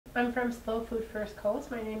I'm from Slow Food First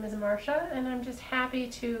Coast. My name is Marcia, and I'm just happy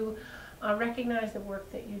to recognize the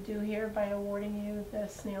work that you do here by awarding you the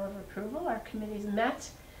Snail of Approval. Our committees met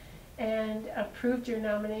and approved your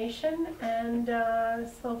nomination, and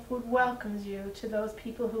Slow Food welcomes you to those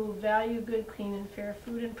people who value good, clean, and fair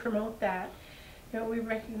food and promote that. You know, we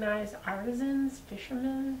recognize artisans,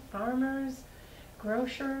 fishermen, farmers,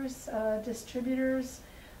 grocers, distributors,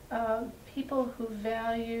 people who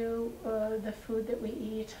value the food that we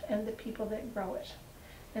eat and the people that grow it.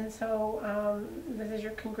 And so this is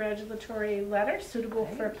your congratulatory letter, suitable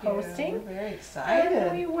for posting. We're very excited.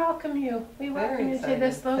 And we welcome you. We welcome you to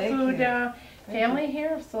the Slow Food family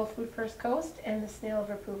here of Slow Food First Coast and the Snail of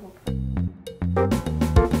Approval.